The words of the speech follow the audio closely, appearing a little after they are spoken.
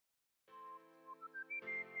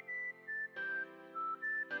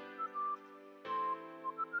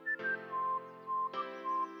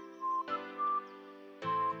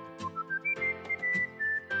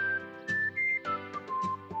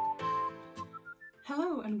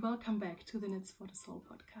Hello and welcome back to the Knits for the Soul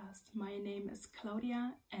podcast. My name is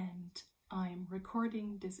Claudia and I'm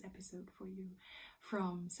recording this episode for you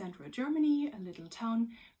from central Germany, a little town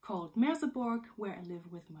called Merseburg, where I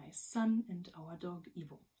live with my son and our dog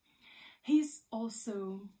Ivo. He's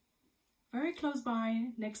also very close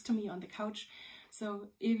by, next to me on the couch, so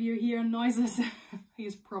if you hear noises,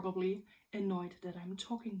 he's probably annoyed that I'm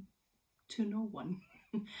talking to no one.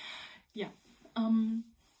 Yeah.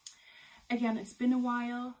 Again, it's been a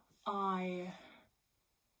while.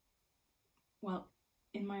 Well,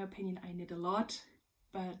 in my opinion, I knit a lot,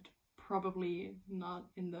 but probably not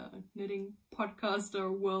in the knitting podcaster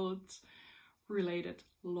world related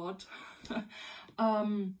lot.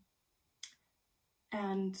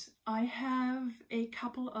 And I have a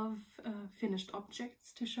couple of finished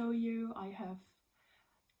objects to show you. I have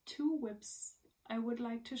 2 whips I would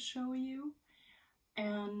like to show you,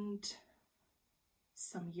 and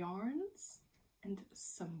some yarns and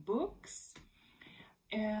some books,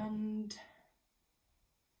 and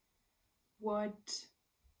what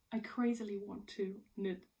I crazily want to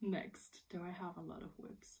knit next. Do I have a lot of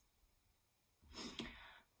whips?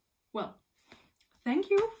 Well, thank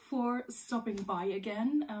you for stopping by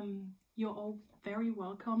again. You're all very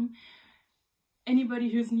welcome. Anybody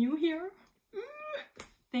who's new here,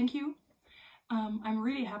 thank you. I'm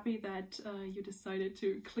really happy that you decided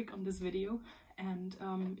to click on this video, and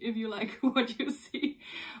if you like what you see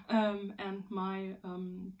and my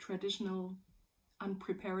traditional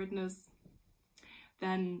unpreparedness,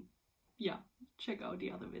 then yeah, check out the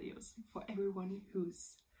other videos. For everyone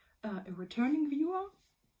who's a returning viewer,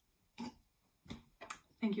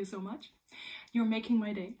 thank you so much. You're making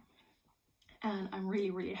my day, and I'm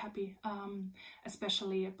really happy,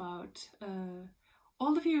 especially about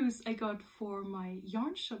all the views I got for my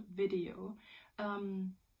yarn shop video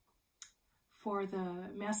for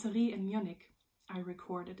the mercerie in Munich I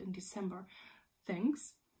recorded in December.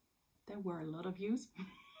 Thanks, there were a lot of views.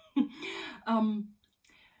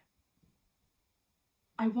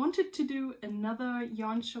 I wanted to do another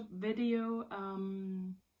yarn shop video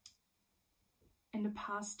in the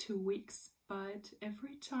past 2 weeks, but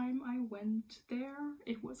every time I went there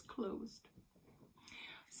it was closed.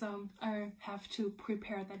 So I have to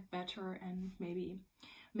prepare that better and maybe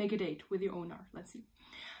make a date with the owner. Let's see.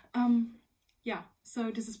 Yeah,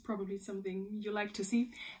 so this is probably something you like to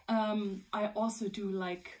see. I also do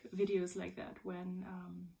like videos like that when,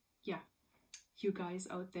 yeah, you guys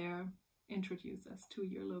out there introduce us to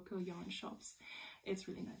your local yarn shops. It's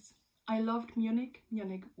really nice. I loved Munich.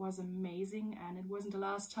 Munich was amazing, and it wasn't the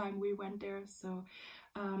last time we went there, so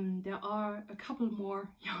there are a couple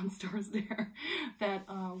more yarn stores there that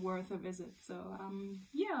are worth a visit. So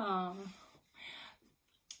yeah,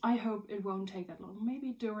 I hope it won't take that long.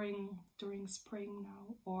 Maybe during spring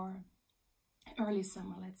now or early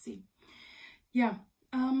summer. Let's see. Yeah.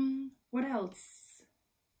 What else?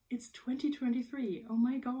 It's 2023. Oh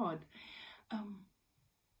my god.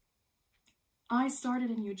 I started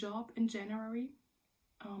a new job in January.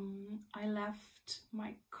 I left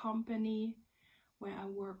my company where I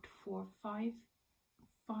worked for five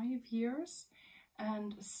years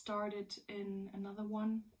and started in another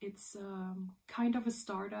one. It's kind of a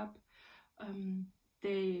startup.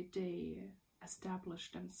 They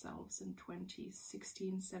established themselves in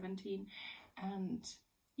 2016-17, and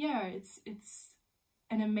yeah, it's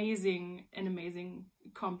an amazing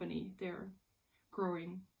company. They're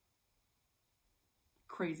growing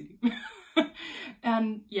crazy.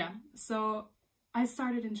 And yeah, so I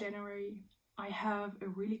started in January. I have a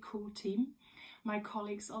really cool team. My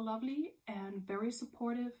colleagues are lovely and very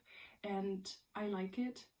supportive, and I like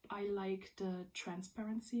it. I like the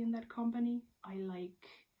transparency in that company. I like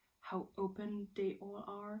how open they all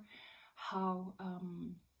are, how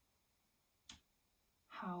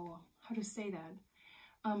to say that.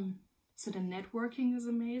 So the networking is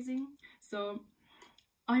amazing. So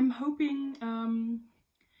I'm hoping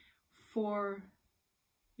for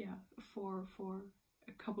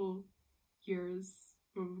a couple years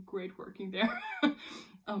of great working there.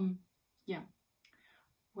 Yeah,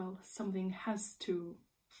 well, something has to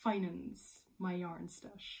finance my yarn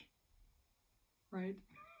stash, right?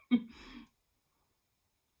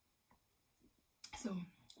 So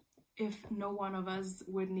if no one of us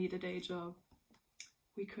would need a day job,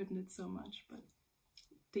 we could knit so much, but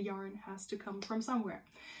the yarn has to come from somewhere.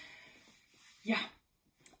 Yeah.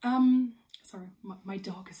 Sorry, my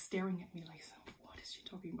dog is staring at me like, so what is she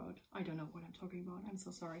talking about? I don't know what I'm talking about. I'm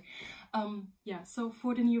so sorry. Yeah, so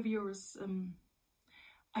for the new viewers,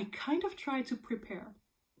 I kind of try to prepare.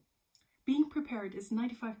 Being prepared is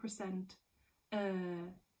 95%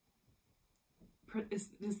 is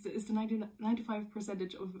the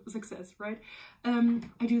 95% of success, right?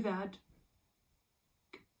 I do that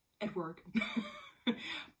at work,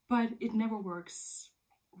 but it never works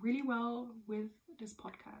really well with this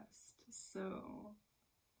podcast. So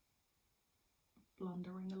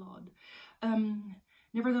blundering a lot.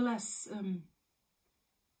 Nevertheless,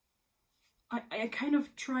 I kind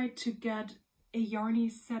of tried to get a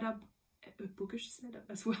yarny setup, a bookish setup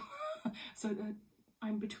as well, so that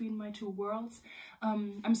I'm between my two worlds.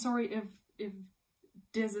 I'm sorry if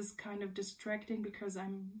this is kind of distracting because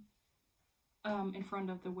I'm in front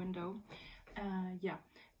of the window. Yeah,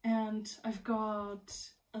 and I've got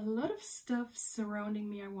a lot of stuff surrounding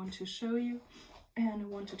me I want to show you and I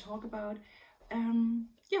want to talk about.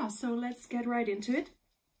 Yeah, so let's get right into it.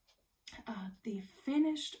 The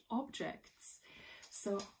finished objects.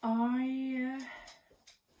 So I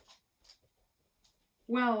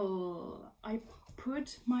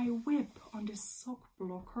put my whip on the sock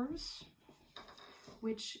blockers,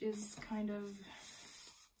 which is kind of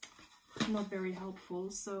not very helpful,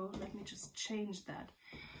 so let me just change that.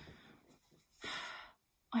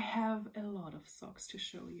 I have a lot of socks to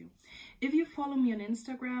show you. If you follow me on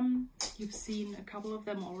Instagram, you've seen a couple of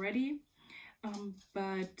them already,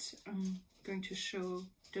 but I'm going to show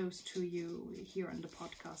those to you here on the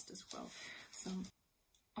podcast as well. So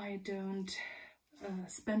I don't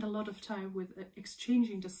spend a lot of time with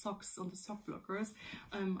exchanging the socks on the sock blockers.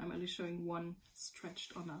 I'm only showing one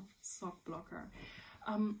stretched on a sock blocker.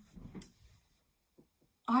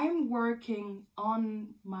 I'm working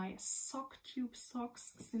on my sock tube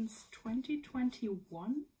socks since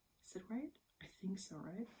 2021. Is it right? I think so,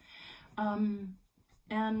 right?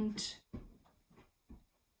 And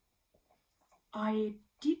I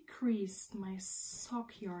decreased my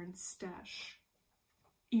sock yarn stash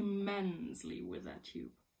immensely with that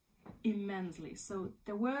tube. Immensely. So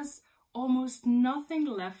there was almost nothing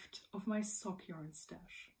left of my sock yarn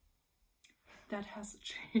stash. That has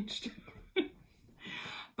changed.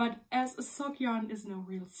 But as a sock yarn is no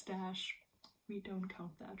real stash, we don't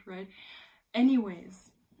count that, right?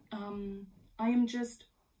 Anyways, I am just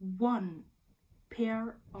one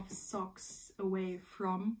pair of socks away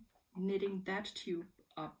from knitting that tube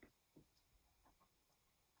up.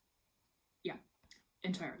 Yeah,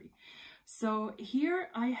 entirely. So here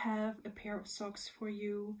I have a pair of socks for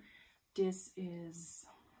you. This is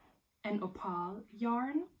an opal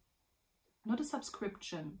yarn, not a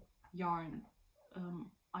subscription yarn.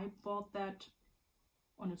 I bought that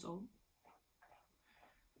on its own.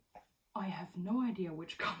 I have no idea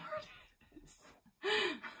which color it is.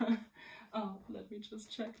 Oh, let me just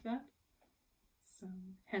check that. So,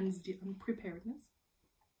 hence the unpreparedness.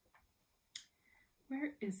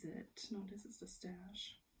 Where is it? No, this is the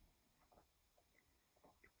stash.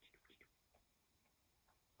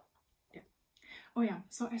 Yeah. Oh yeah,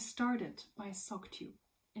 so I started my sock tube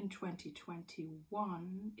in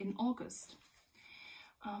 2021 in August.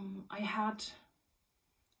 I had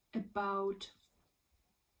about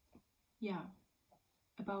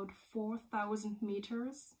 4,000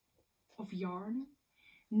 meters of yarn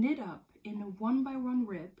knit up in a 1x1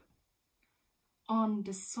 rib on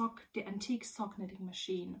the antique sock knitting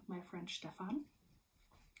machine of my friend Stefan.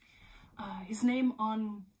 His name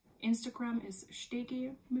on Instagram is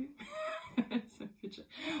Stege. So if you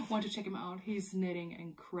want to check him out, he's knitting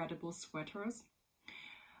incredible sweaters.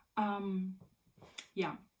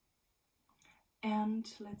 Yeah, and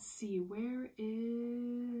let's see, where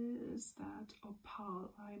is that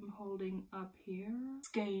opal I'm holding up here?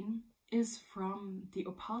 Skein is from the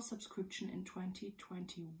opal subscription in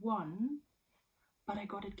 2021, but I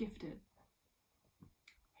got it gifted.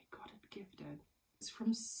 It's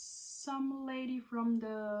from some lady from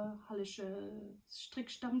the Hyggestrik.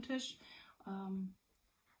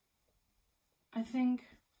 I think.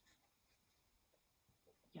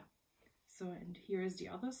 So, and here is the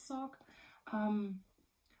other sock.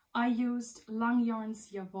 I used Lang Yarns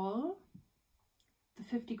Jawohl, the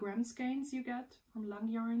 50 gram skeins you get from Lang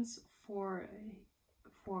Yarns for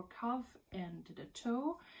calf and the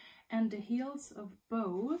toe, and the heels of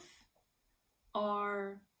both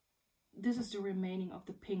are, this is the remaining of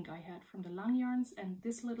the pink I had from the Lang Yarns, and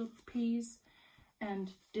this little piece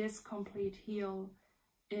and this complete heel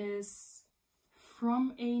is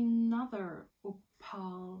from another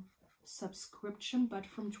opal subscription, but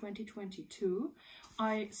from 2022.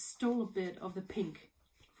 I stole a bit of the pink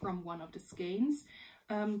from one of the skeins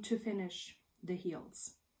to finish the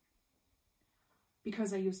heels,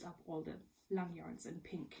 because I used up all the Lang Yarns in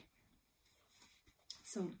pink.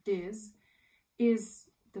 So this is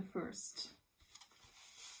the first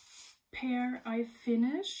pair I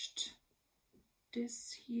finished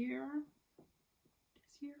this year.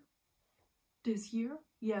 this year.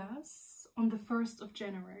 Yes, on the 1st of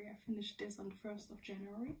January. I finished this on the 1st of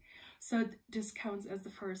January. So this counts as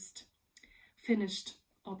the first finished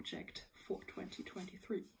object for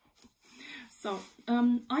 2023. So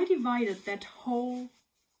I divided that whole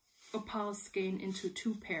opal skein into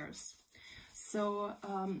 2 pairs. So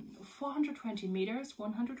 420 meters,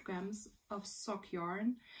 100 grams of sock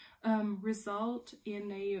yarn result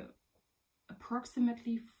in a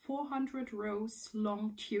approximately 400 rows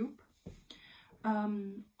long tube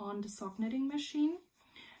on the sock knitting machine.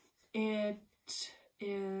 It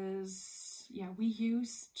is, yeah, we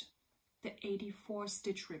used the 84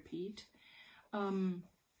 stitch repeat. You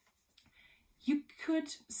could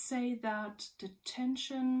say that the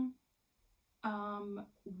tension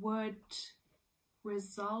would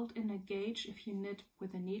result in a gauge if you knit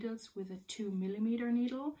with the needles with a 2mm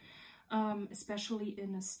needle, especially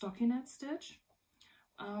in a stockinette stitch.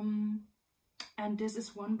 And this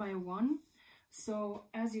is 1 by 1. So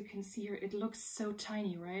as you can see here, it looks so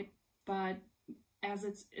tiny, right? But as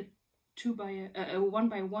it's a 1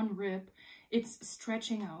 by 1 rib, it's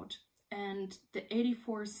stretching out, and the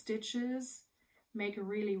 84 stitches make a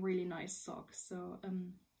really, really nice sock. So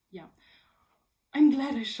yeah, I'm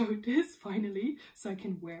glad I showed this finally so I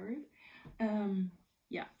can wear it.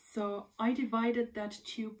 Yeah, so I divided that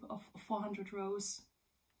tube of 400 rows,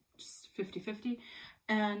 just 50-50,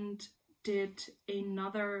 and did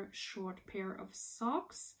another short pair of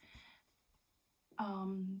socks.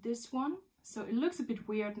 This one, so it looks a bit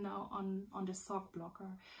weird now on the sock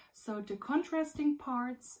blocker. So the contrasting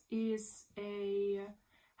parts is a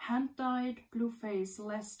hand-dyed blue face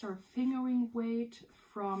Leicester fingering weight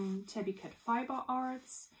from Tabby Cat Fiber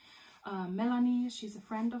Arts. Melanie, she's a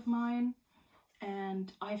friend of mine,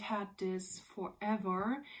 and I've had this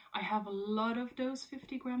forever. I have a lot of those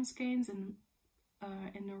 50-gram skeins in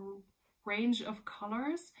a range of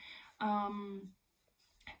colors, and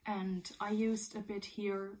I used a bit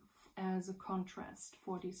here as a contrast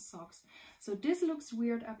for these socks. So this looks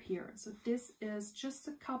weird up here. So this is just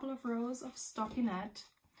a couple of rows of stockinette,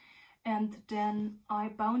 and then I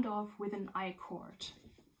bound off with an I-cord.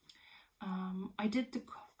 I did the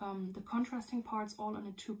contrasting parts all on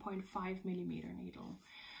a 2.5mm needle.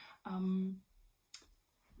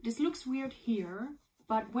 This looks weird here,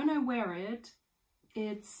 but when I wear it,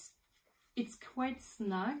 it's quite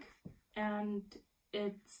snug, and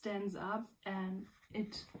it stands up, and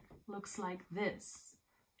it looks like this,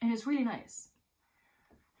 and it's really nice.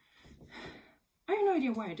 I have no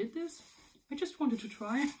idea why I did this. I just wanted to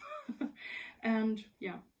try. And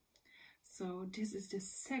yeah, so this is the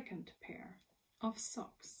second pair of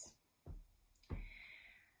socks.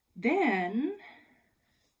 Then,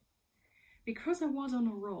 because I was on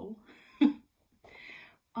a roll,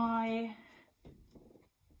 I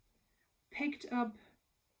picked up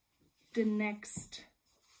the next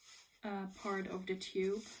part of the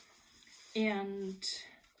tube, and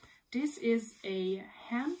this is a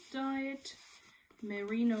hand-dyed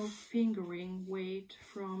merino fingering weight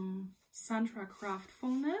from Sandra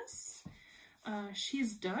Craftfulness.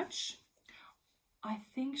 She's Dutch. I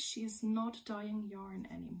think she's not dyeing yarn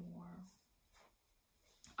anymore.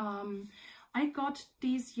 I got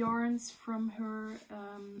these yarns from her.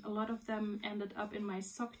 A lot of them ended up in my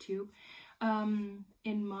sock tube in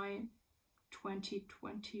my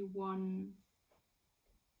 2021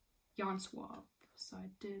 yarn swap. So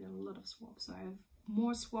I did a lot of swaps. So I have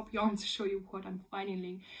more swap yarns to show you what I'm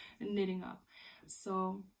finally knitting up.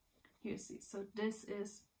 So here you see. So this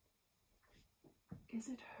is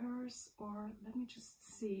it hers, or let me just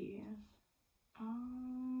see.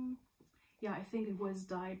 Yeah, I think it was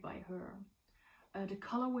dyed by her. The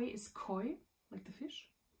colorway is koi, like the fish,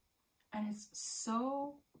 and it's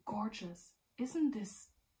so gorgeous. Isn't this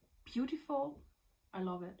beautiful? I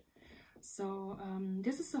love it. So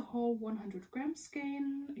this is a whole 100-gram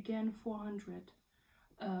skein, again 400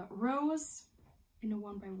 rows in a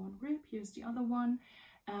 1 by 1 rib. Here's the other one,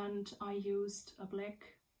 and I used a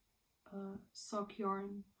black sock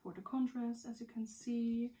yarn for the contrast, as you can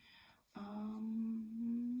see.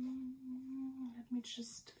 Let me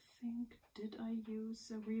just think, did I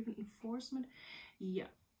use a reinforcement? Yeah,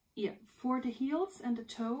 for the heels and the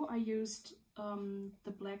toe I used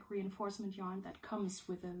the black reinforcement yarn that comes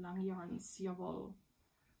with the Lang Yarns Jawohl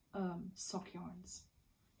sock yarns.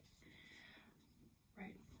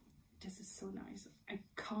 Right, this is so nice. I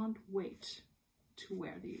can't wait to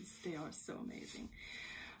wear these. They are so amazing.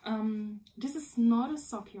 This is not a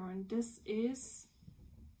sock yarn. This is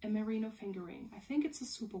a merino fingering. I think it's a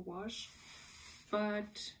superwash,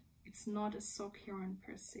 but it's not a sock yarn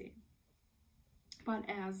per se. But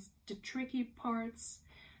as the tricky parts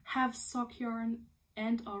have sock yarn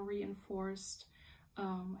and are reinforced.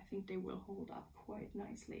 I think they will hold up quite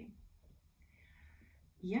nicely.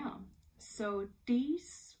 Yeah, so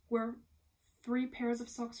these were 3 pairs of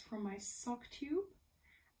socks from my sock tube,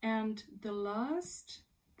 and the last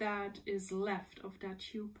that is left of that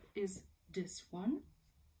tube is this one.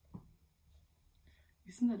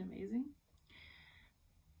 Isn't that amazing?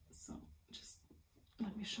 So just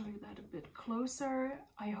let me show you that a bit closer.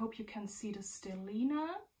 I hope you can see the stellina.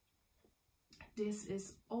 This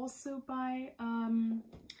is also by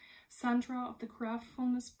Sandra of the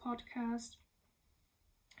Craftfulness podcast.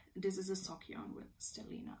 This is a sock yarn with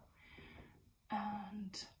stellina.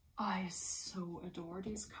 And I so adore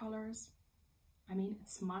these colors. I mean,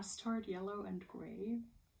 it's mustard, yellow, and gray.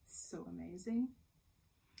 It's so amazing.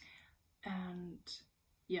 And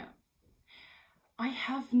yeah, I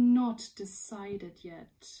have not decided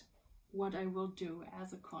yet what I will do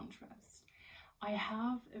as a contrast. I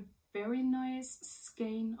have a very nice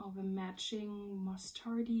skein of a matching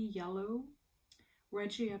mustardy yellow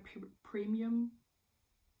Regia Premium.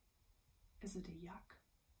 Is it a yak?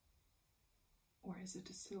 Or is it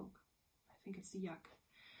a silk? I think it's a yak.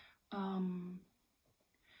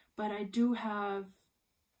 But I do have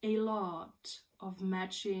a lot of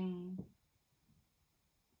matching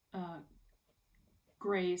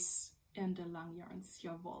grays in the Lang Yarns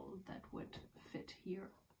Jawohl that would fit here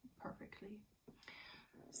perfectly.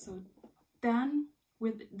 So then,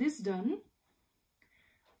 with this done,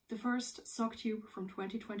 the first sock tube from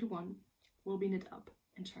 2021 will be knit up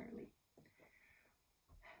entirely.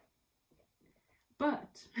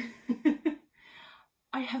 But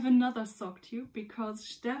I have another sock tube because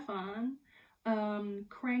Stefan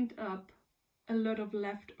cranked up a lot of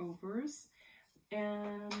leftovers,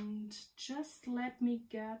 and just let me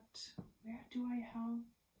get, where do I have?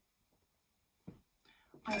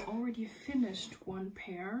 I already finished one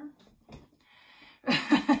pair.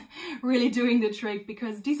 Really doing the trick,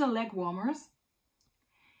 because these are leg warmers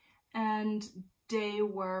and they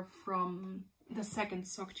were from the second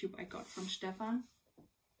sock tube I got from Stefan.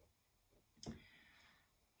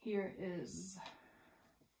 Here is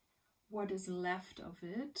what is left of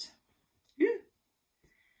it.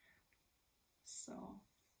 So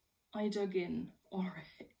I dug in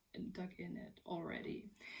it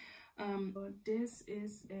already. This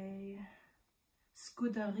is a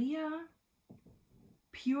Scuderia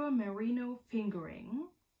Pure Merino fingering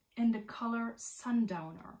in the color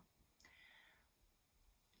Sundowner.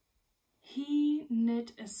 He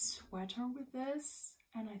knit a sweater with this,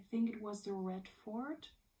 and I think it was the Redford,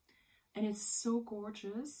 and it's so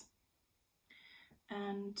gorgeous.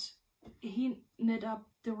 And he knit up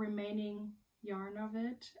the remaining yarn of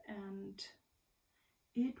it, and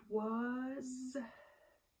it was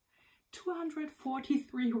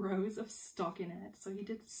 243 rows of stockinette. So he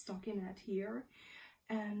did stockinette here.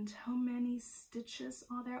 And how many stitches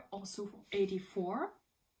are there? Also 84.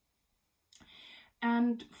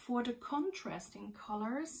 And for the contrasting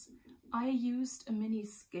colors, I used a mini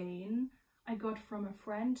skein I got from a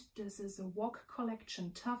friend. This is a Walk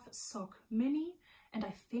Collection Tough Sock Mini, and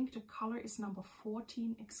I think the color is number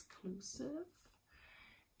 14 exclusive.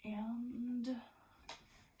 And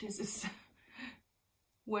this is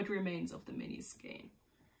what remains of the mini skein.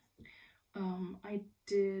 I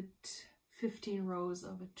did 15 rows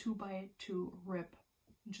of a 2x2 rib,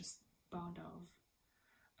 just bound off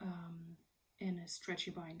in a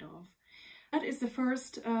stretchy bind off. That is the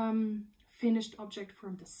first finished object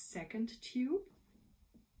from the second tube.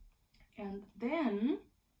 And then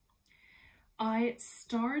I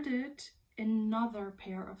started another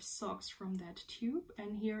pair of socks from that tube,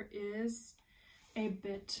 and here is a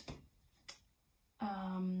bit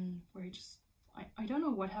where you just, I don't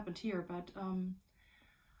know what happened here, but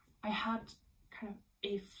I had kind of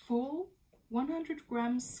a full 100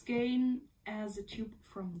 gram skein as a tube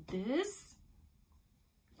from this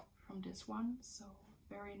one, so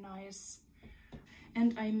very nice.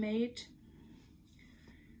 And I made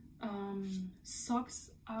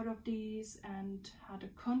socks out of these and had a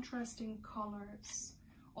contrasting colors,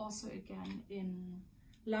 also again in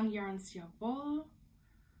Lang Yarns Jawohl,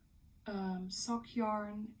 sock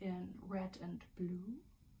yarn in red and blue.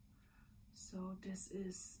 So this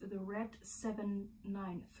is the red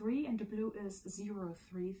 793 and the blue is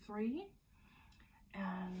 033,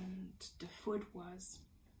 and the foot was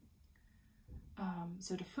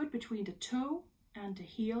so the foot between the toe and the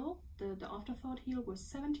heel, the afterthought heel, was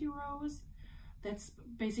 70 rows. That's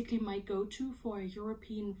basically my go-to for a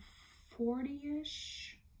European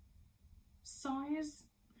 40-ish size.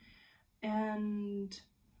 And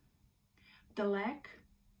the leg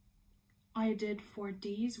I did for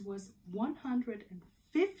these was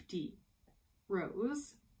 150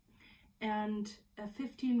 rows and a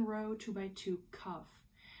 15 row 2x2 cuff.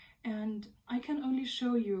 And I can only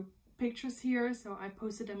show you pictures here, so I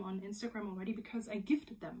posted them on Instagram already because I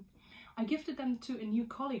gifted them. I gifted them to a new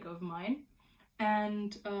colleague of mine,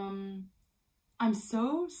 and I'm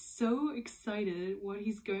so excited what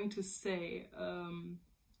he's going to say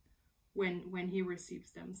when he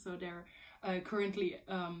receives them. So they're currently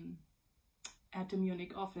at the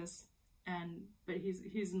Munich office, but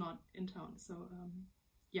he's not in town, so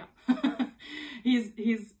yeah.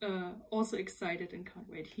 he's also excited and can't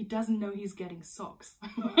wait. He doesn't know he's getting socks.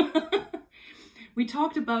 We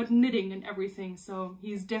talked about knitting and everything, so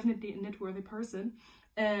he's definitely a knit-worthy person.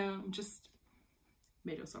 Just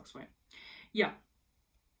made those socks for him. Yeah,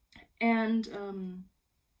 and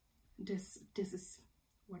this is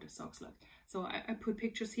what the socks look. So I put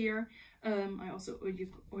pictures here. I also,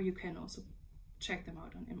 or you can also check them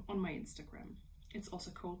out on my Instagram. It's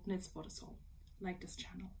also called Knits for the Soul, like this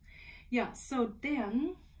channel. Yeah. So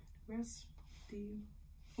then, where's the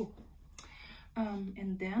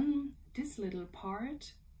and then this little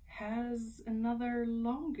part has another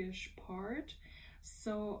longish part,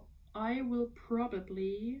 so I will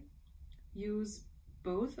probably use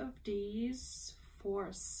both of these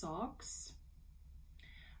for socks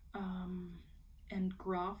and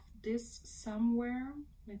graft this somewhere.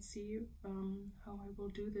 Let's see how I will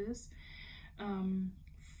do this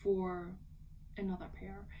for another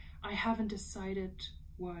pair. I haven't decided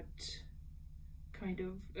what kind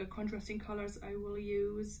of contrasting colors I will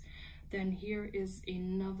use. Then here is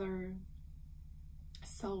another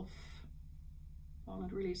well,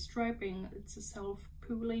 not really striping, it's a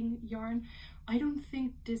self-pooling yarn. I don't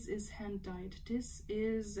think this is hand dyed. This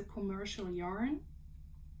is a commercial yarn.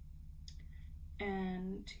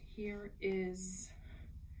 And here is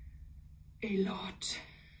a lot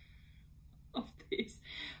of these.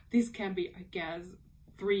 This can be, I guess,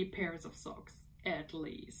 3 pairs of socks at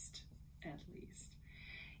least.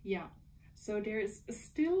 Yeah, so there is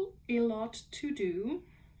still a lot to do,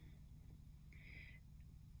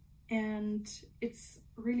 and it's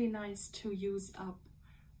really nice to use up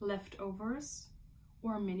leftovers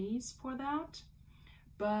or minis for that.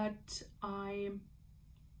 But I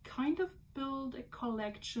kind of build a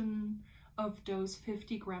collection of those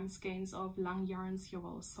 50-gram skeins of Lang Yarn's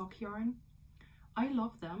Jawel sock yarn. I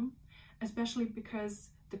love them, especially because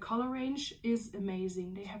the color range is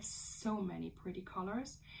amazing. They have so many pretty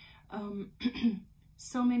colors,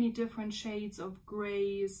 so many different shades of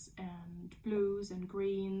grays and blues and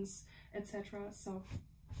greens, etc. So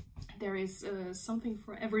there is something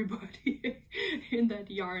for everybody in that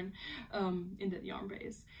yarn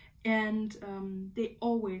base. And they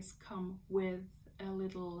always come with a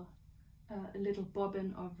little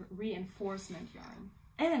bobbin of reinforcement yarn.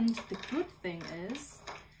 And the good thing is,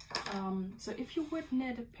 so if you would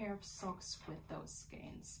knit a pair of socks with those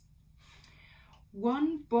skeins,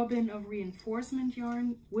 1 bobbin of reinforcement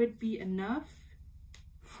yarn would be enough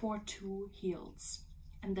for 2 heels,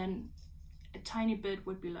 and then a tiny bit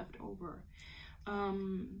would be left over.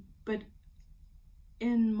 But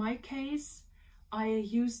in my case, I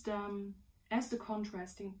use them as the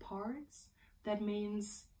contrasting parts. That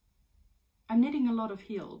means I'm knitting a lot of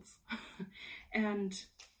heels and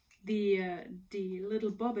the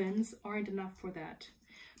little bobbins aren't enough for that.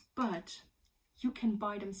 But you can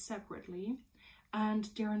buy them separately and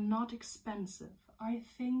they're not expensive. I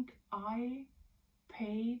think I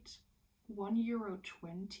paid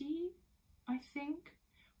 €1.20, I think,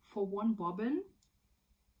 for 1 bobbin.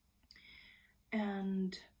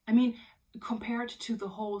 And I mean, compared to the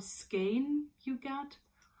whole skein you get,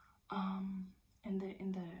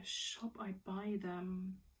 in the shop I buy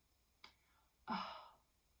them,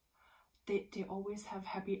 they always have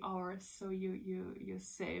happy hours, so you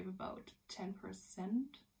save about 10%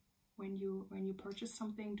 when you purchase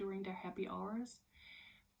something during their happy hours.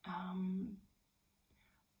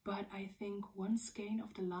 But I think 1 skein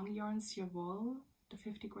of the Lang Yarn's Jawel, the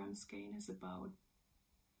 50-gram skein, is about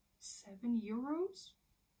 €7.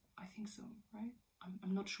 I think so, right?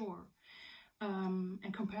 I'm not sure.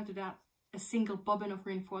 And compared to that, a single bobbin of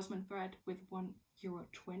reinforcement thread with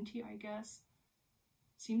 €1.20, I guess,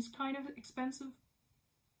 seems kind of expensive.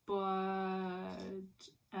 But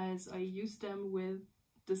as I use them with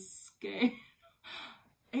the skein,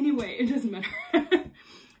 anyway, it doesn't matter.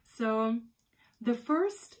 So the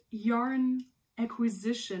first yarn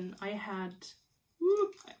acquisition I had,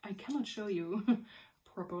 I cannot show you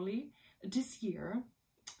properly, this year,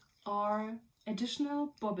 are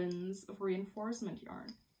additional bobbins of reinforcement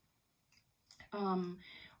yarn.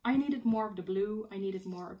 I needed more of the blue, I needed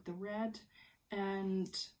more of the red, and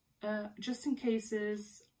just in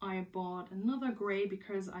cases I bought another gray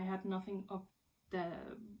because I had nothing of the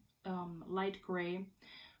light gray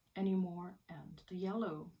anymore, and the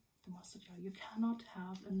yellow, the mustard yellow. You cannot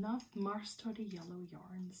have enough mustard yellow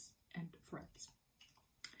yarns and threads.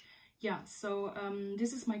 Yeah, so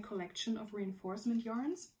this is my collection of reinforcement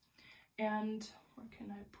yarns, and where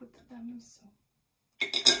can I put them? So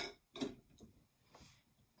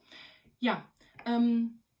yeah,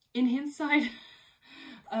 in hindsight,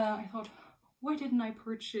 I thought, why didn't I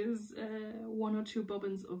purchase 1 or 2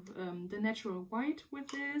 bobbins of the natural white with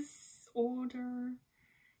this order?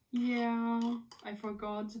 Yeah, I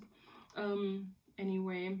forgot.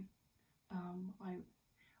 Anyway,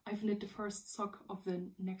 I've knit the first sock of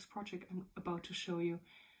the next project I'm about to show you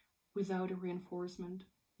without a reinforcement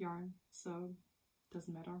yarn, so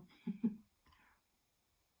doesn't matter.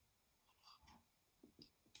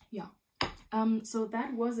 Yeah, so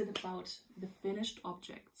that was it about the finished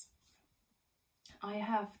objects. I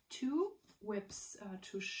have 2 whips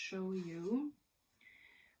to show you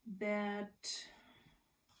that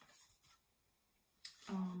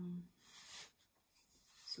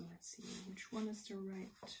so let's see, which one is the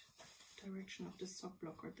right direction of the sock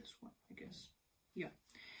block, or this one, I guess. Yeah.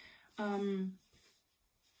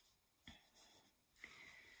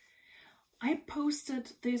 I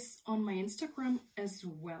posted this on my Instagram as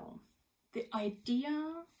well. The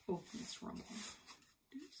idea, oh, that's wrong one.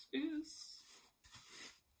 This is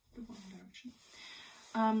the wrong direction.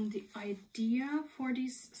 The idea for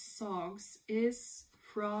these socks is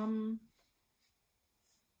from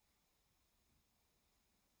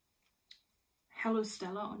Hello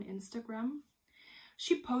Stella on Instagram.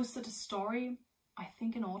 She posted a story, I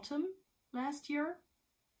think in autumn last year,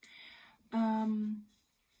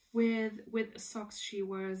 with socks she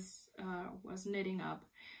was knitting up,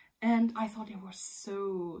 and I thought it was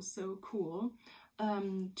so cool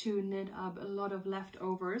to knit up a lot of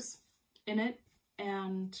leftovers in it,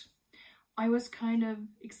 and I was kind of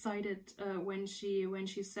excited when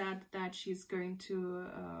she said that she's going to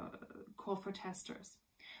call for testers.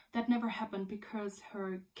 That never happened because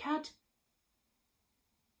her cat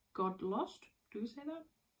got lost. Do you say that?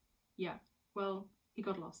 Yeah, well, he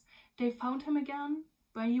got lost. They found him again,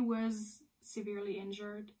 but he was severely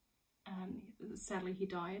injured and sadly he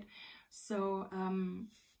died. So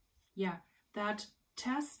yeah, that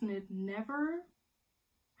test knit never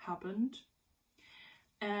happened.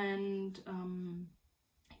 And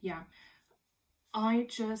yeah, I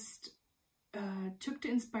just took the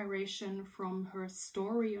inspiration from her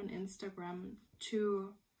story on Instagram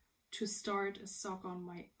to start a sock on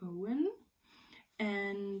my own.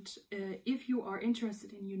 And if you are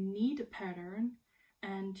interested and you need a pattern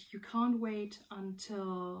and you can't wait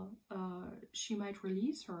until she might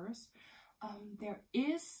release hers, there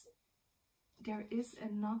is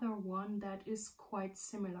another one that is quite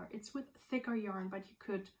similar. It's with thicker yarn, but you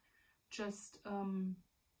could just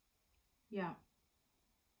yeah,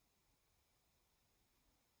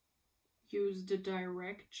 use the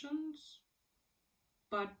directions,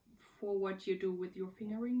 but for what you do with your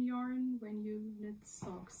fingering yarn when you knit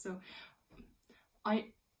socks. So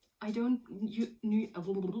I don't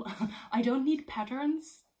need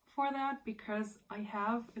patterns for that because I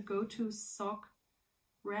have a go-to sock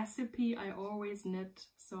recipe I always knit,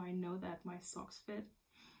 so I know that my socks fit,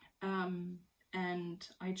 and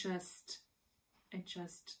I just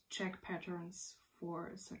check patterns for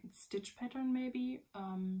a certain stitch pattern maybe,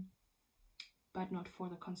 but not for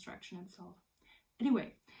the construction itself.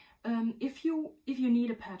 Anyway, if you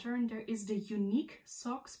need a pattern, there is the Uniq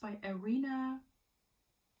socks by Arina.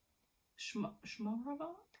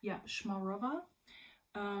 Shmarova? Yeah, Shmarova.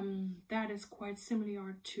 That is quite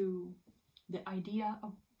similar to the idea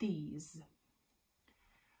of these.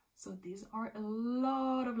 So these are a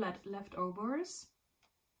lot of leftovers.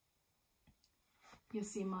 You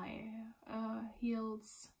see my heel,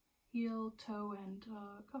 toe, and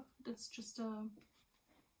cuff. That's just a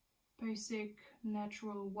basic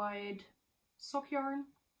natural wide sock yarn.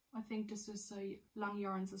 I think this is a Lang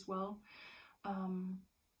yarns as well,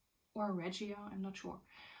 or Regia, I'm not sure.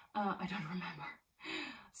 I don't remember.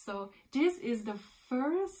 So this is the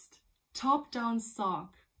first top-down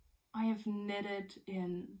sock I have knitted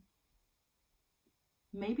in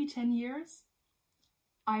maybe 10 years.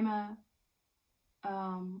 I'm a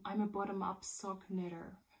bottom-up sock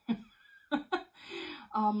knitter.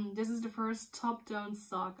 This is the first top-down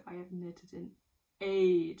sock I have knitted in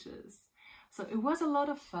ages. So it was a lot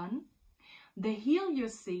of fun. The heel you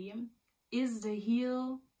see is the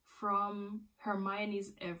heel from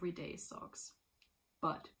Hermione's Everyday Socks.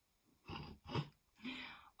 But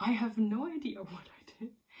I have no idea what I did.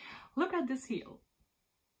 Look at this heel.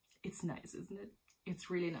 It's nice, isn't it? It's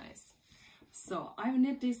really nice. So I've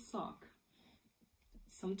knit this sock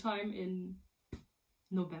sometime in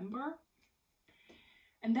November,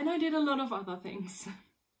 and then I did a lot of other things.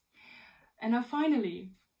 And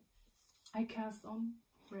I cast on,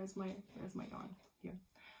 where's my yarn? Here.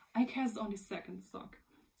 I cast on the second sock,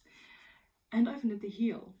 and I've knit the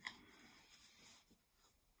heel.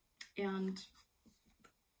 And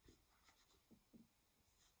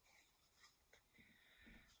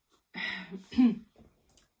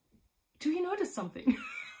do you notice something?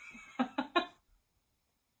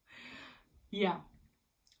 Yeah.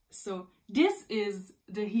 So this is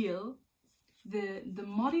the heel, the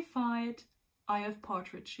modified Eye of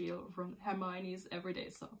Portrait heel from Hermione's Everyday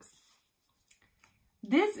Socks.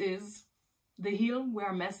 This is the heel where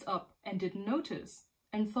I messed up and didn't notice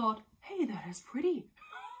and thought, hey, that is pretty.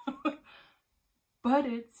 But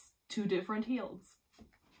it's two different heels.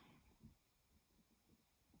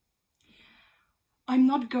 I'm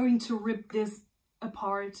not going to rip this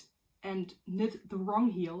apart and knit the wrong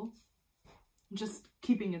heel. I'm just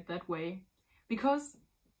keeping it that way because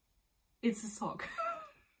it's a sock.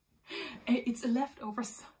 It's a leftover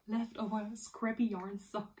scrappy yarn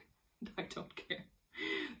sock. I don't care.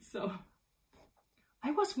 So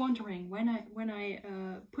I was wondering when I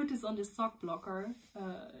put this on the sock blocker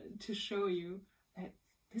to show you that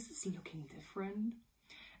this is looking different,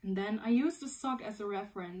 and then I used the sock as a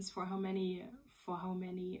reference for how many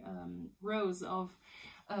rows of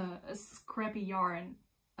scrappy yarn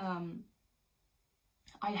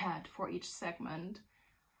I had for each segment,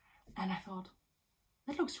 and I thought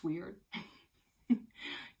that looks weird.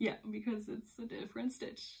 Yeah, because it's a different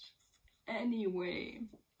stitch anyway.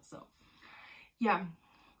 So yeah,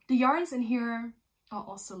 the yarns in here are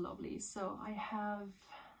also lovely. So I have,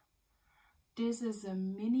 this is a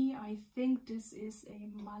mini, I think this is a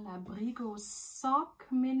Malabrigo sock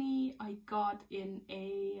mini I got in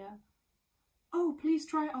a oh please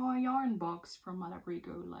try our yarn box from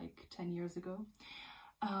Malabrigo like 10 years ago.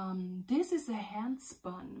 This is a hand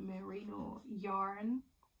spun merino yarn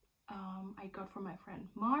I got from my friend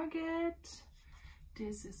Margaret.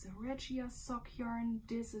 This is a Regia sock yarn.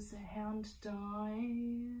 This is a hand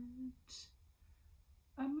dyed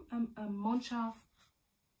a Mondschaft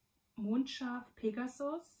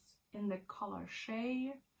Pegasus in the color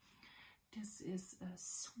Shea. This is a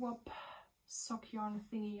swap sock yarn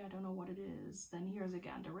thingy. I don't know what it is. Then here's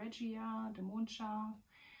again the Regia, the Mondschaft,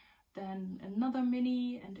 then another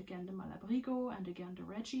mini, and again the Malabrigo, and again the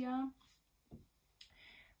Regia.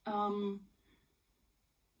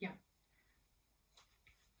 Yeah,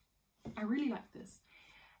 I really like this.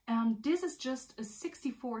 And this is just a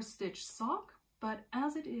 64 stitch sock, but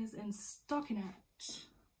as it is in stockinette,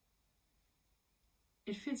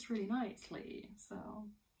 it fits really nicely. So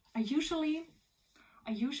I usually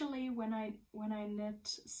when I knit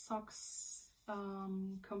socks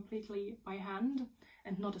completely by hand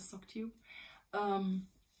and not a sock tube,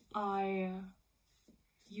 I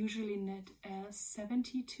usually knit a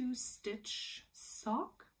 72 stitch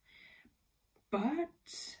sock,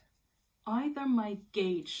 but either my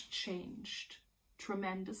gauge changed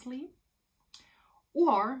tremendously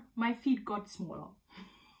or my feet got smaller.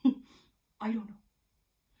 I don't know.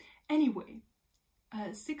 Anyway,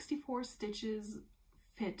 64 stitches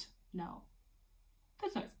fit now.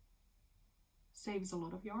 That's nice. Saves a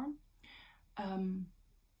lot of yarn.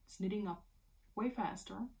 It's knitting up way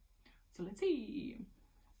faster. So let's see.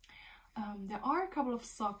 There are a couple of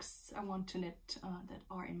socks I want to knit that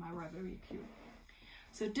are in my Ravelry queue.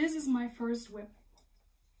 So this is my first whip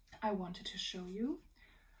I wanted to show you.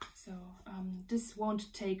 So this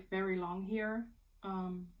won't take very long here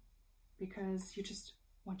because you just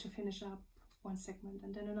want to finish up one segment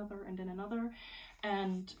and then another and then another.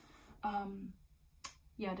 And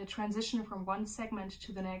yeah, the transition from one segment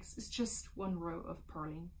to the next is just one row of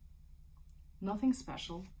purling. Nothing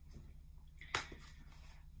special.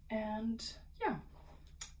 And yeah,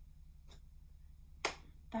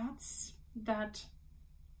 that's that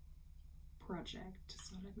project.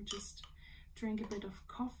 So let me just drink a bit of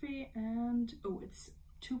coffee, and oh, it's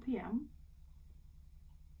 2 p.m.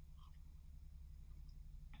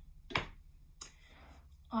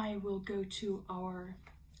 I will go to our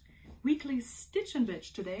weekly Stitch and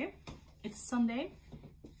Bitch today. It's Sunday,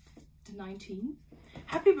 the 19th.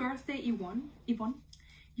 Happy birthday, Yvonne.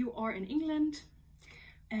 You are in England,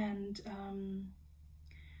 and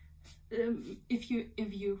if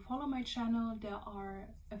you follow my channel, there are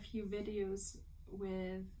a few videos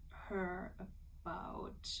with her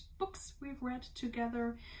about books we've read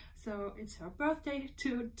together. So it's her birthday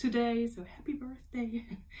today, so happy birthday.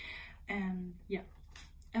 And yeah,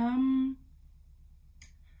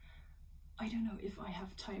 I don't know if I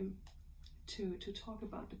have time to talk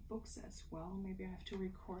about the books as well. Maybe I have to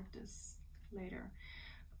record this later.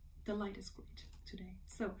 The light is great today.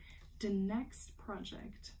 So the next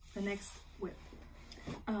project, the next whip,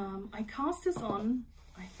 I cast this on,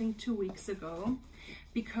 I think 2 weeks ago,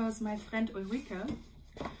 because my friend Ulrike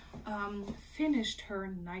finished her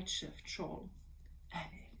Nightshift shawl,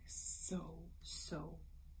 and it is so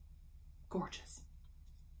gorgeous.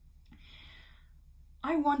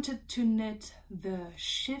 I wanted to knit the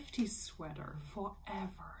shifty sweater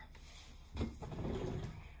forever.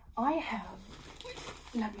 I have,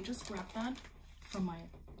 let me just grab that from my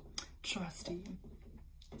trusty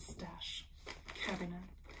stash cabinet.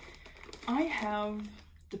 I have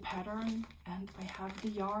the pattern and I have the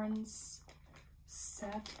yarns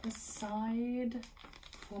set aside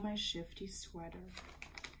for my shifty sweater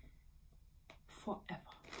forever.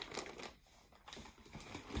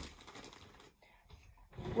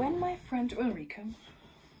 When my friend Ulrike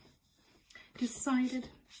decided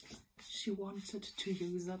she wanted to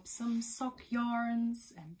use up some sock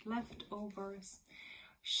yarns and leftovers,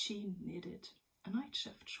 she knitted a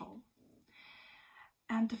Nightshift shawl.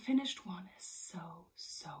 And the finished one is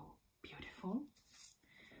so beautiful.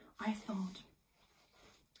 I thought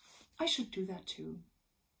I should do that too,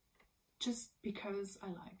 just because I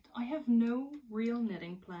liked. I have no real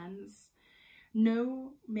knitting plans,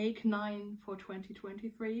 no make 9 for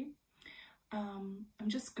 2023. I'm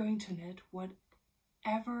just going to knit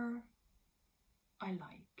whatever I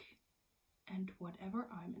like and whatever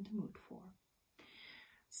I'm in the mood for.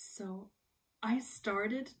 So I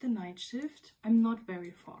started the Nightshift. I'm not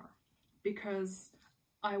very far because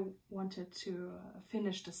I wanted to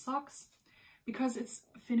finish the socks because it's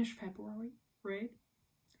finished February, right?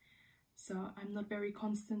 So I'm not very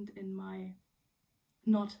constant in my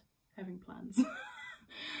not having plans.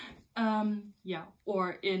 Yeah,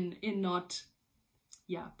 or in not,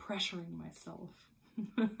 yeah, pressuring myself.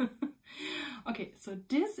 Okay, so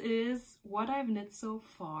this is what I've knit so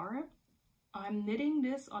far. I'm knitting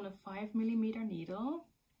this on a 5mm needle,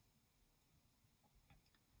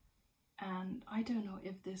 and I don't know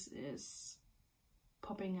if this is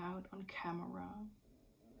popping out on camera.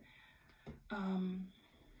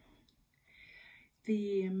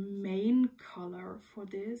 The main color for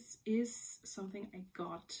this is something I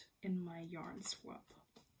got in my yarn swap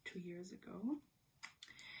 2 years ago.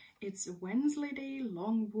 It's a Wensleydale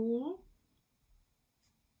long wool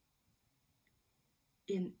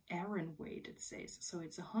in Aran weight, it says. So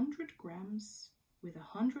it's 100 grams with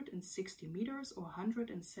 160 meters or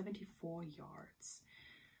 174 yards.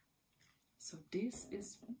 So this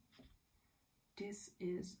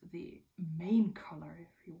is the main color,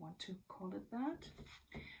 if you want to call it that.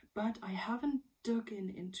 But I haven't dug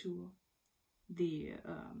into the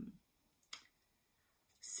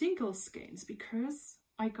single skeins because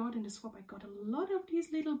I got in the swap, I got a lot of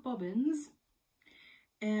these little bobbins,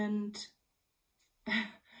 and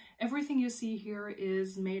everything you see here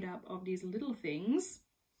is made up of these little things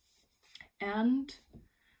and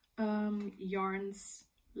yarns,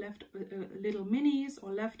 little minis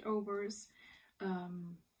or leftovers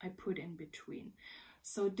I put in between.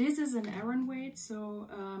 So this is an Aran weight, so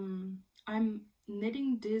I'm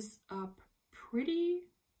knitting this up pretty,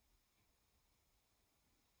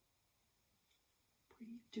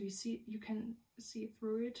 do you see, you can see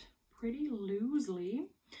through it pretty loosely.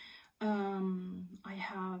 I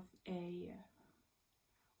have a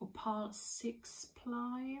Opal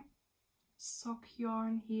 6-ply sock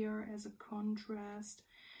yarn here as a contrast.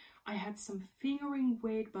 I had some fingering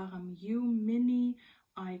weight Baramu mini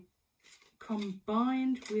I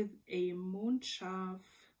combined with a Mondschaf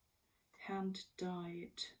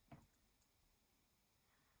hand-dyed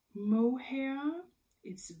mohair.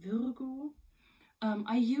 It's Virgo.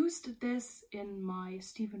 I used this in my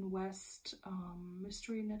Stephen West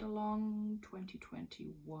Mystery Knit Along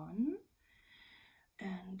 2021.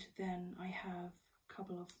 And then I have a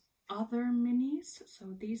couple of other minis.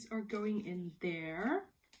 So these are going in there.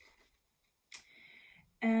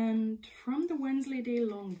 And from the Wensleydale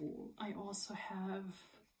long wool, I also have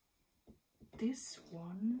this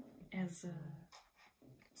one as a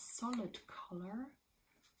solid color.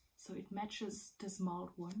 So it matches this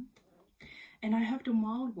mild one. And I have the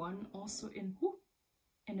mild one also in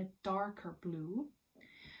a darker blue.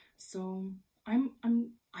 So I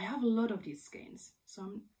have a lot of these skeins. So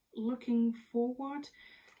I'm looking forward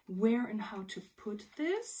where and how to put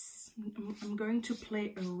this. I'm going to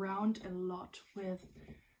play around a lot with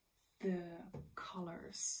the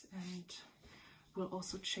colors, and will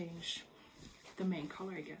also change the main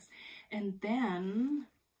color, I guess. And then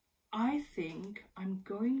I think I'm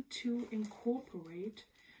going to incorporate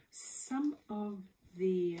some of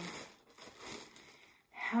the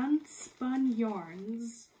hand-spun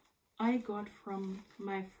yarns I got from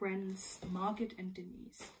my friends Margaret and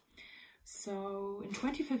Denise. So in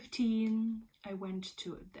 2015 I went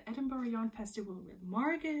to the Edinburgh Yarn Festival with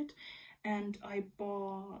Margaret, and I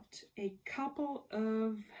bought a couple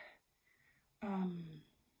of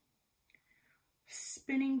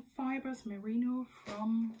spinning fibers merino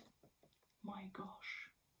from, my gosh,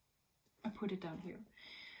 I put it down here,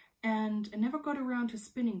 and I never got around to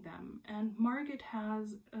spinning them. And Margaret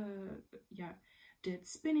has did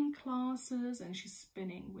spinning classes, and she's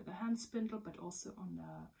spinning with a hand spindle but also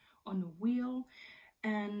on a wheel,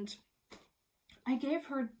 and I gave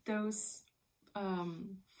her those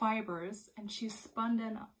fibers and she spun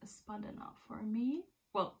them up for me.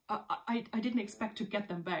 Well, I didn't expect to get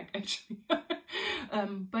them back actually.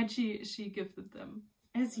 But she gifted them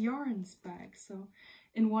as yarns back. So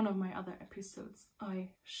in one of my other episodes I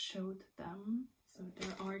showed them. So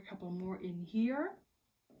there are a couple more in here.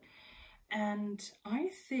 And I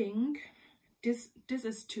think this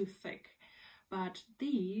is too thick, but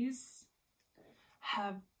these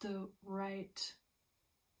have the right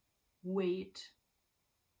weight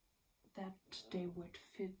that they would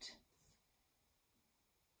fit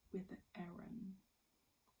with the Aran.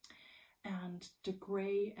 And the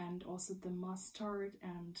grey and also the mustard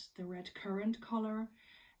and the red currant color,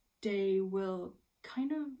 they will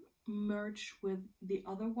kind of merge with the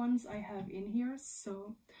other ones I have in here.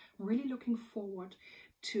 So I'm really looking forward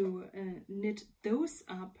to knit those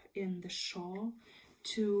up in the shawl,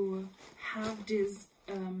 to have this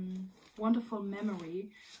wonderful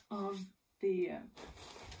memory of the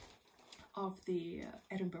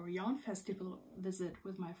Edinburgh Yarn Festival visit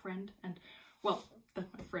with my friend, and well,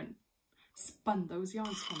 that my friend spun those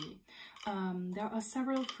yarns for me. There are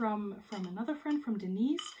several from another friend, from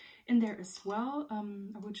Denise, in there as well.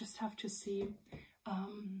 I would just have to see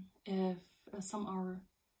if some are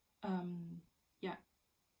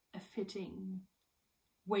a fitting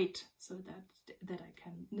weight, so that I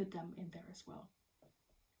can knit them in there as well.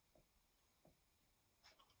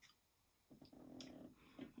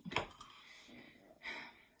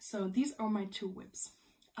 So these are my two whips.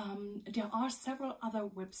 There are several other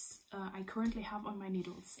whips I currently have on my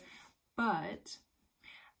needles, but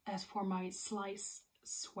as for my slice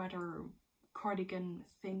sweater cardigan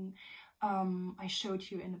thing I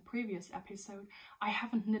showed you in a previous episode, I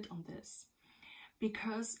haven't knit on this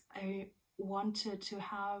because I wanted to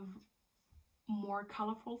have more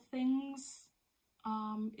colorful things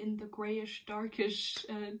in the grayish, darkish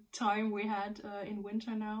time we had in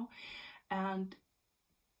winter now, and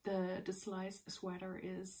the slice sweater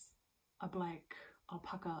is a black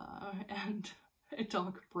alpaca and a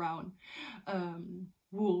dark brown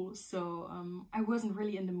wool, so I wasn't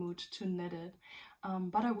really in the mood to knit it,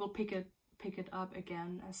 but I will pick it up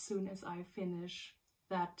again as soon as I finish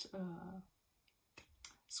that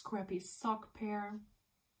scrappy sock pair,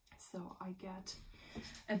 so I get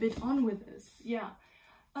a bit on with this. Yeah.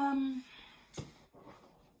 And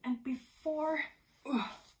before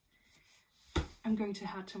I'm going to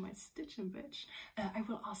head to my Stitch and Bitch, I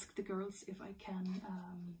will ask the girls if I can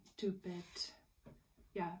do a bit,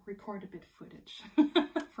 record a bit footage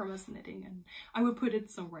from us knitting, and I will put it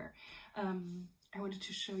somewhere. I wanted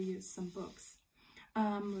to show you some books.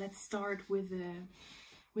 Let's start with the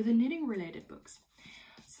knitting related books.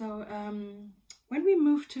 So when we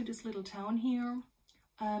moved to this little town here,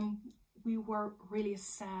 we were really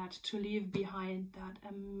sad to leave behind that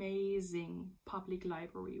amazing public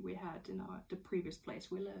library we had in the previous place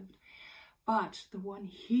we lived. But the one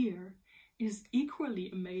here is equally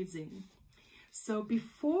amazing. So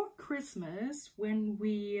before Christmas, when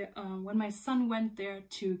my son went there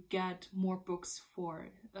to get more books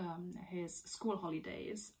for his school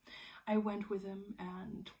holidays, I went with him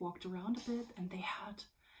and walked around a bit, and they had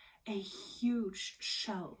a huge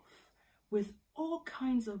shelf with all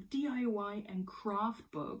kinds of DIY and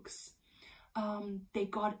craft books they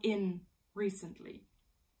got in recently.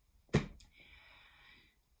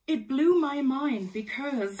 It blew my mind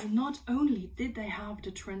because not only did they have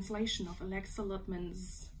the translation of Alexa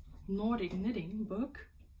Lutman's Nordic knitting book,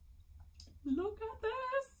 look at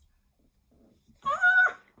this!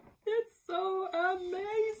 Ah! It's so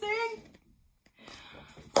amazing!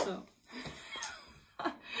 So,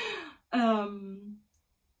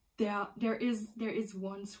 there is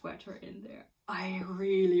one sweater in there I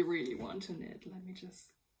really want to knit. Let me just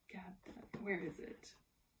get that. Where is it?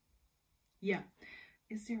 Yeah.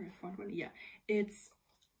 Is there a front one? Yeah. It's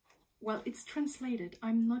translated.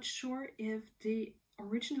 I'm not sure if the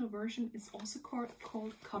original version is also called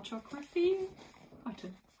cartography. I don't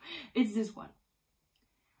know. It's this one.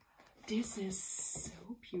 this is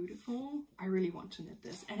so beautiful. I really want to knit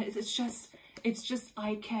this, and it's just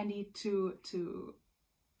eye candy to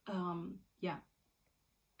yeah,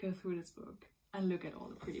 go through this book and look at all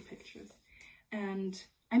the pretty pictures. And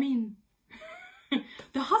I mean,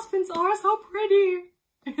 the husbands are so pretty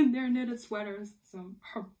in their knitted sweaters, so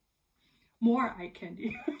more eye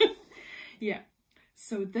candy. Yeah,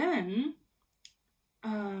 so then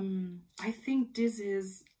I think this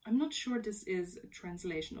is, I'm not sure this is a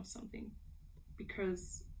translation of something,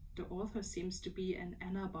 because the author seems to be an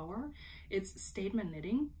Anna Bauer. It's statement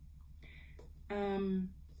knitting. And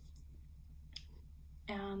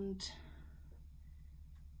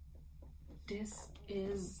this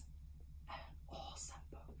is an awesome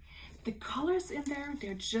book. The colors in there,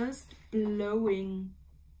 they're just blowing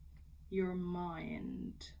your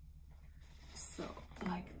mind. So,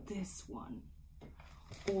 like this one.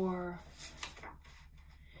 Or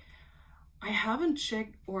I haven't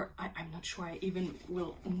checked, or I'm not sure I even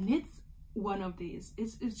will knit one of these.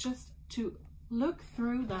 It's just to look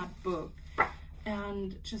through that book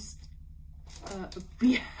and just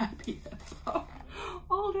be happy about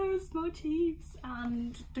all those motifs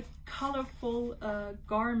and the colorful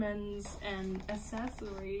garments and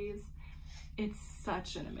accessories. It's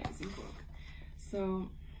such an amazing book.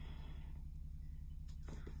 So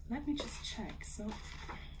let me just check. So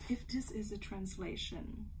if this is a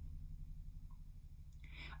translation,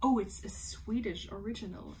 oh, it's a Swedish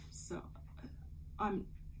original. So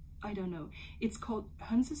I don't know. It's called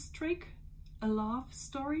Hyggestrik, a love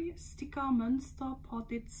story, sticker mönster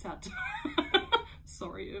portet Sept.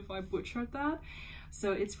 Sorry if I butchered that.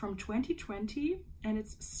 So it's from 2020 and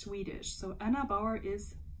it's Swedish. So Anna Bauer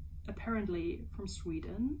is apparently from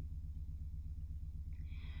Sweden.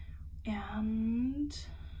 And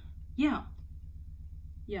yeah.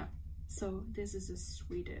 So this is a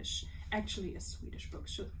Swedish book.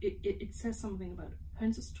 So it says something about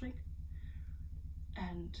Hyggestrik.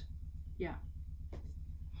 And yeah.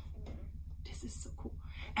 This is so cool,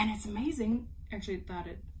 and it's amazing actually that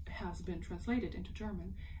it has been translated into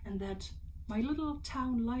German and that my little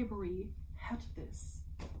town library had this.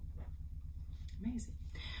 Amazing.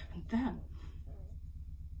 And then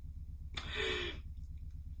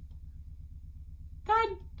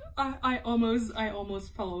that I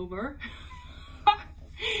almost fell over.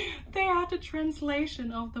 They had a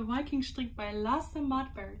translation of the Vikingstrik by Lasse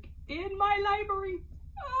Madberg in my library.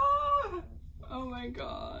 Oh my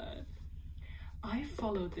god. I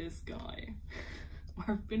follow this guy.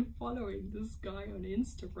 I've been following this guy on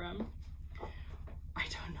Instagram, I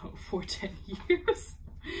don't know, for 10 years.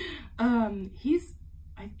 He's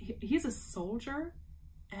a soldier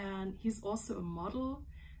and he's also a model,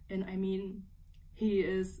 and I mean, he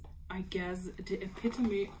is, I guess, the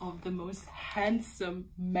epitome of the most handsome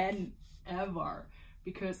man ever,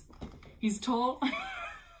 because he's tall.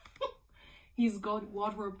 He's got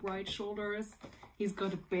water bright shoulders, he's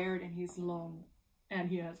got a beard, and he's long, and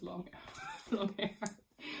he has long hair.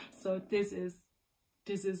 So this is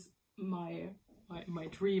my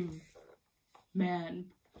dream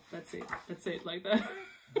man. Let's say it like that.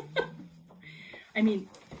 I mean,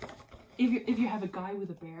 if you have a guy with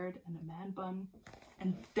a beard and a man bun,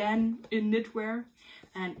 and then in knitwear,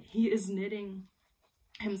 and he is knitting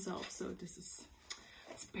himself, so it's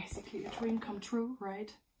basically a dream come true,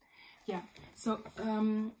 right? Yeah. So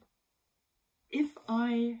if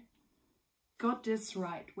I got this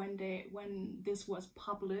right when this was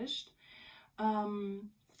published,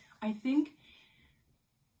 I think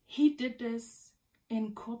he did this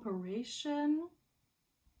in cooperation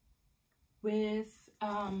with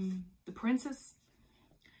the princess,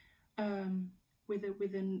 with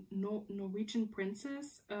a Norwegian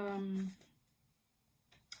princess,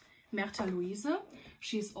 Märtha Louise.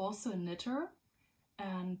 She's also a knitter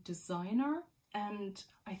and designer, and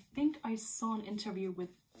I think I saw an interview with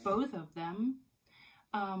both of them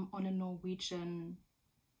on a Norwegian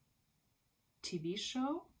TV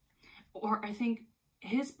show, or I think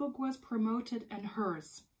his book was promoted and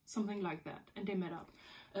hers, something like that, and they met up.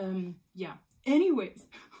 Yeah, anyways,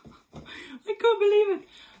 I can't believe it.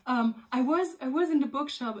 I was in the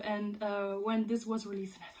bookshop, and when this was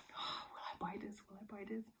released, and I thought, oh, will I buy this?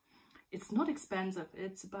 It's not expensive.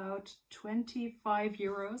 It's about 25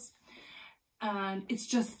 euros, and it's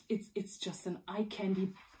just an eye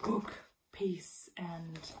candy book piece,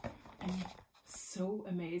 and so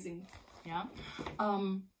amazing. Yeah.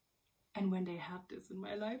 And when they had this in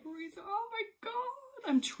my library, so oh my god,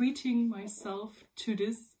 I'm treating myself to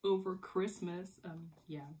this over Christmas.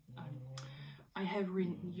 Yeah, I have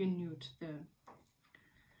renewed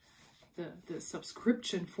the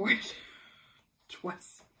subscription for it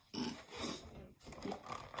twice.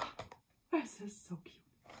 dress is so cute.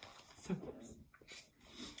 So nice.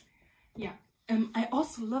 Yeah. I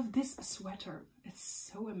also love this sweater. It's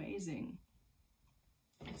so amazing.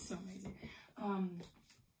 It's so amazing.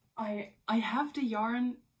 I have the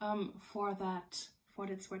yarn for that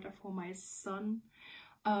sweater for my son,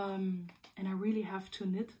 and I really have to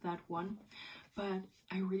knit that one, but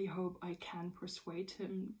I really hope I can persuade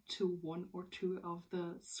him to 1 or 2 of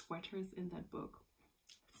the sweaters in that book.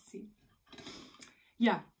 Let's see.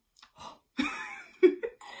 Yeah.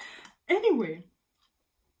 Anyway,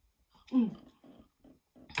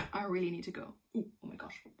 I really need to go. Ooh, oh my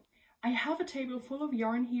gosh. I have a table full of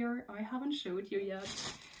yarn here. I haven't showed you yet.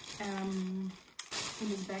 In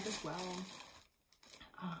this bag as well.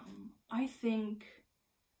 I think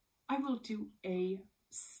I will do a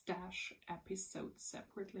stash episode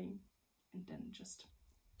separately and then just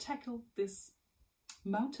tackle this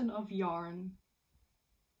mountain of yarn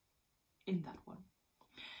in that one.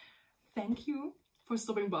 Thank you for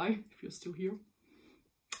stopping by, if you're still here.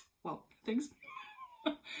 Well, thanks.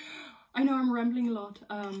 I know I'm rambling a lot.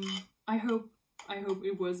 I hope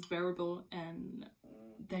it was bearable and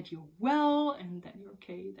that you're well and that you're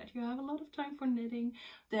okay, that you have a lot of time for knitting,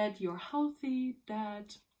 that you're healthy,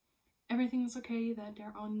 that everything is okay, that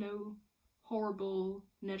there are no horrible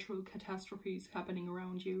natural catastrophes happening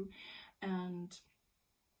around you. And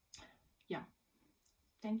yeah,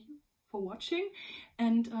 thank you for watching,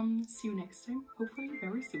 and see you next time, hopefully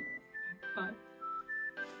very soon. Bye.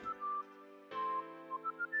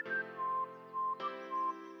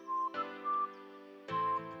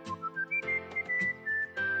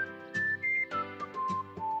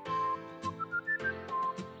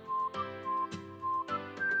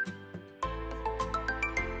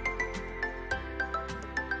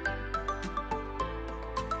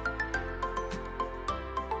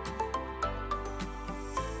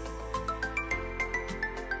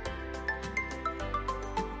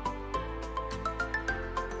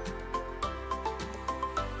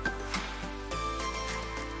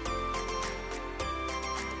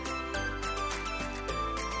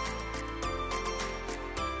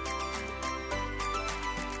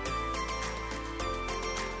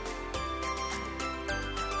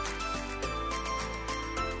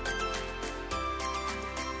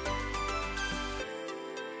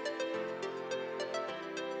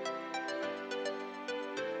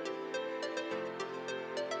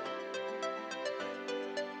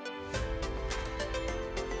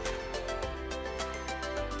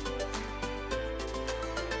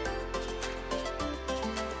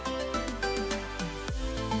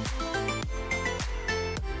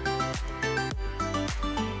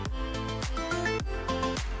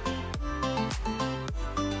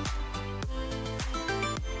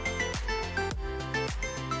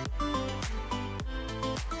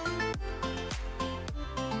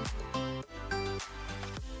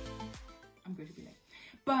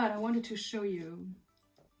 But I wanted to show you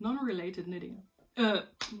non-related knitting,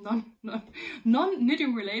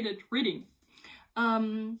 non-knitting related reading.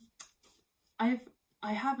 I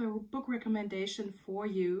have a book recommendation for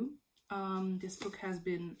you. This book has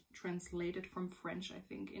been translated from French, I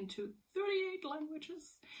think, into 38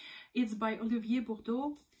 languages. It's by Olivier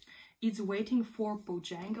Bourdeau. It's Waiting for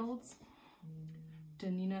Bojangles,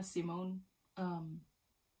 the Nina Simone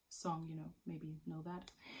song, you know, maybe know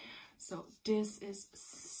that. So this is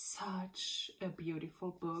such a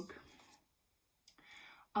beautiful book.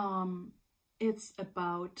 It's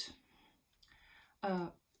about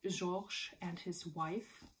Georges and his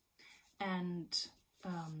wife and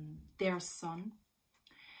their son,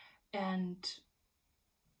 and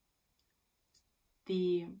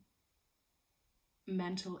the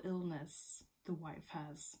mental illness the wife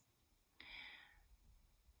has.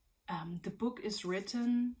 The book is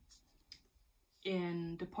written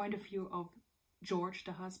in the point of view of George,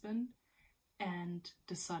 the husband, and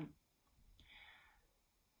the son.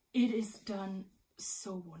 It is done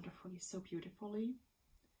so wonderfully, so beautifully.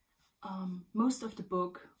 Most of the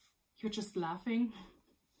book, you're just laughing.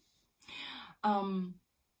 And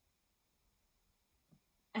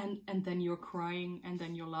then you're crying, and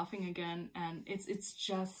then you're laughing again, and it's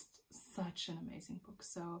just such an amazing book.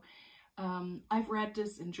 So I've read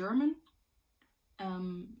this in German.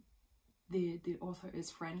 The author is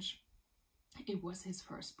French. It was his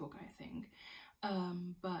first book, I think,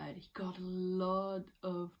 but he got a lot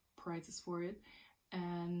of prizes for it,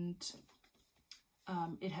 and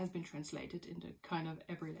it has been translated into kind of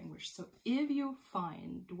every language. So if you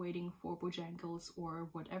find Waiting for Bojangles, or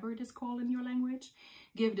whatever it is called in your language,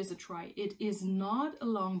 give this a try. It is not a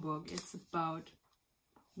long book. It's about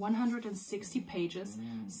 160 pages,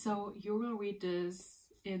 so you will read this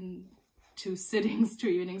in 2 sittings, 2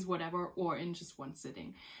 evenings, whatever, or in just 1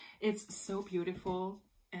 sitting. It's so beautiful,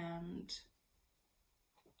 and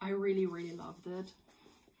I really, really loved it.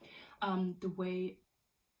 The way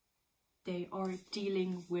they are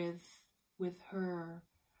dealing with her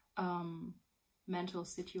mental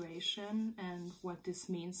situation, and what this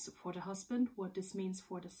means for the husband, what this means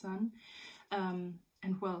for the son,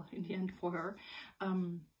 and well, in the end for her.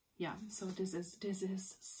 Yeah, so this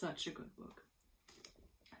is such a good book.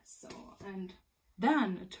 So, and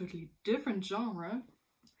then a totally different genre,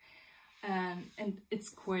 and it's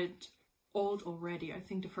quite old already. I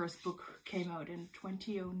think the first book came out in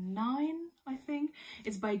 2009, I think.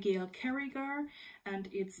 It's by Gail Carriger, and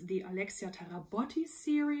it's the Alexia Tarabotti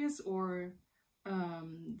series, or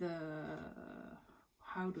the,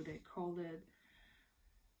 how do they call it?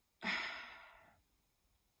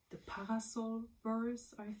 The Parasol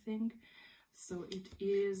verse, I think. So it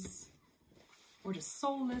is, or the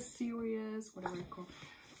Soulless series, whatever it's called.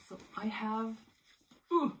 So I have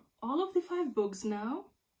all of the 5 books now.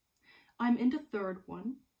 I'm in the 3rd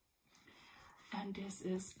one, and this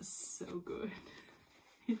is so good.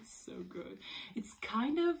 It's so good. It's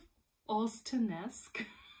kind of Austen-esque,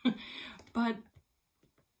 but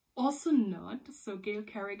also not. So Gail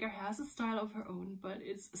Carriger has a style of her own, but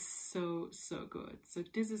it's so, so good. So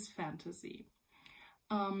this is fantasy.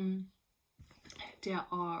 There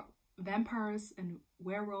are vampires and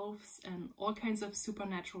werewolves and all kinds of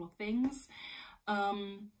supernatural things.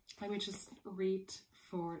 Let me just read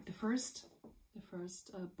for the first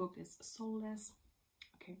book is Soulless.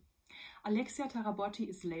 Okay. Alexia Tarabotti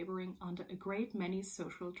is laboring under a great many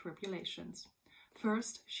social tribulations.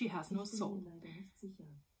 First, she has no soul.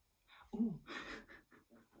 Oh.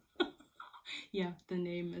 Yeah, the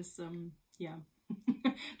name is yeah,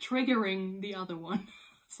 triggering the other one.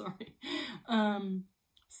 Sorry.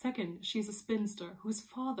 Second, she's a spinster whose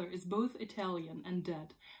father is both Italian and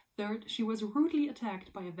dead. Third, she was rudely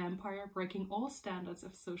attacked by a vampire, breaking all standards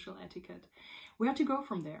of social etiquette. Where to go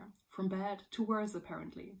from there? From bad to worse,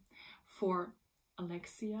 apparently. For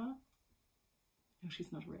Alexia, no,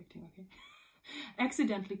 she's not reacting, okay,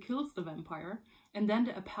 accidentally kills the vampire, and then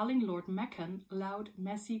the appalling Lord Macon, loud,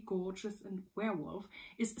 messy, gorgeous, and werewolf,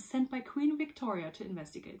 is sent by Queen Victoria to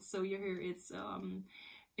investigate. So you hear it's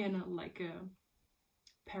in a, like a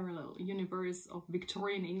parallel universe of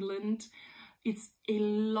Victorian England. It's a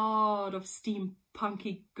lot of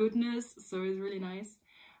steampunky goodness, so it's really nice.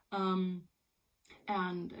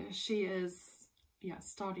 And she is, yeah,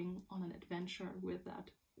 starting on an adventure with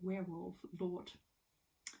that werewolf lord.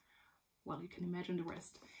 Well, you can imagine the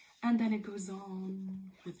rest. And then it goes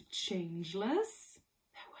on with Changeless.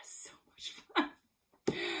 That was so much fun.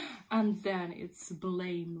 And then it's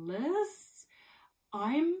Blameless.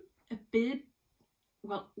 I'm a bit,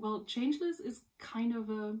 well, Changeless is kind of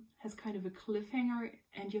has kind of a cliffhanger,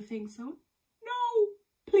 and you think, so no,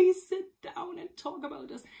 please sit down and talk about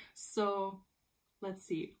this. So let's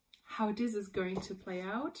see how this is going to play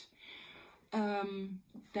out.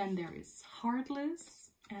 Then there is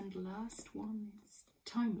Heartless, and last one is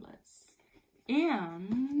Timeless.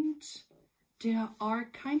 And there are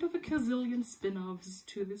kind of a gazillion spin-offs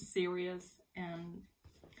to this series, and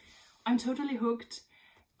I'm totally hooked.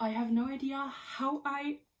 I have no idea how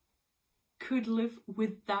I could live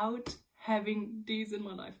without having these in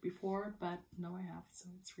my life before, but now I have, so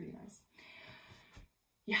it's really nice.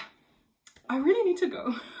 Yeah, I really need to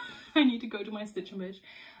go. I need to go to my Stitch and Bitch.